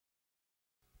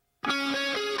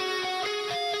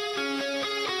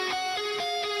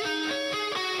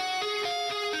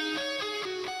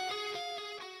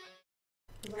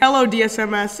Hello,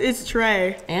 DSMS. It's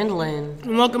Trey. And Lynn.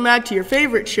 And welcome back to your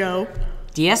favorite show,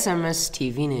 DSMS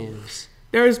TV News.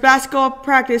 There is basketball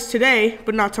practice today,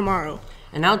 but not tomorrow.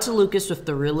 And out to Lucas with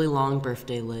the really long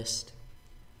birthday list.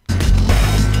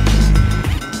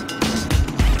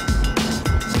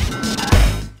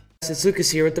 It's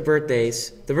Lucas here with the birthdays.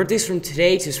 The birthdays from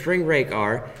today to spring break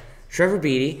are Trevor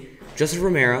Beatty, Joseph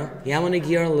Romero, Yamana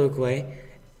Gianluque,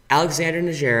 Alexander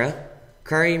Najera,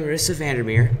 Kari Marissa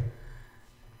Vandermeer,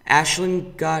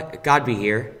 Ashlyn Godby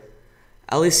here,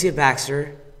 Alicia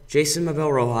Baxter, Jason Mabel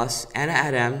Rojas, Anna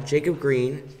Adam, Jacob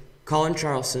Green, Colin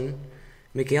Charlson,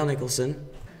 Mikhail Nicholson,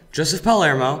 Joseph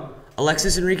Palermo,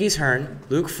 Alexis Enriquez Hearn,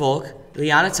 Luke Folk,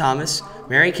 Liana Thomas,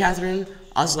 Mary Catherine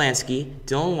Oslansky,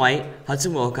 Dylan White,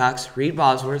 Hudson Wilcox, Reed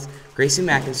Bosworth, Gracie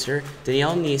McInster,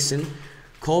 Danielle Neeson,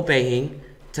 Cole Behing,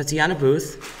 Tatiana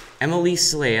Booth, Emily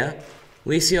Salea,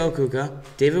 Alicia Okuka,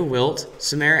 David Wilt,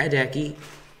 Samara Adeki,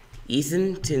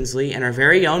 Ethan Tinsley, and our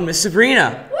very own Miss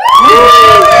Sabrina.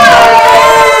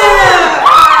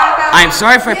 I am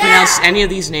sorry if I pronounced any of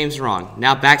these names wrong.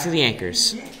 Now back to the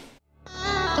anchors.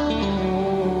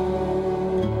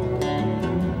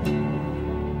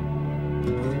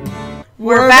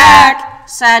 We're back!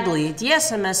 Sadly,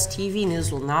 DSMS TV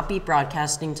News will not be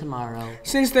broadcasting tomorrow.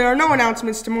 Since there are no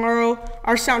announcements tomorrow,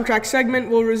 our soundtrack segment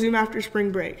will resume after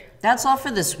spring break. That's all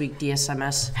for this week,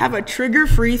 DSMS. Have a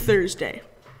trigger-free Thursday.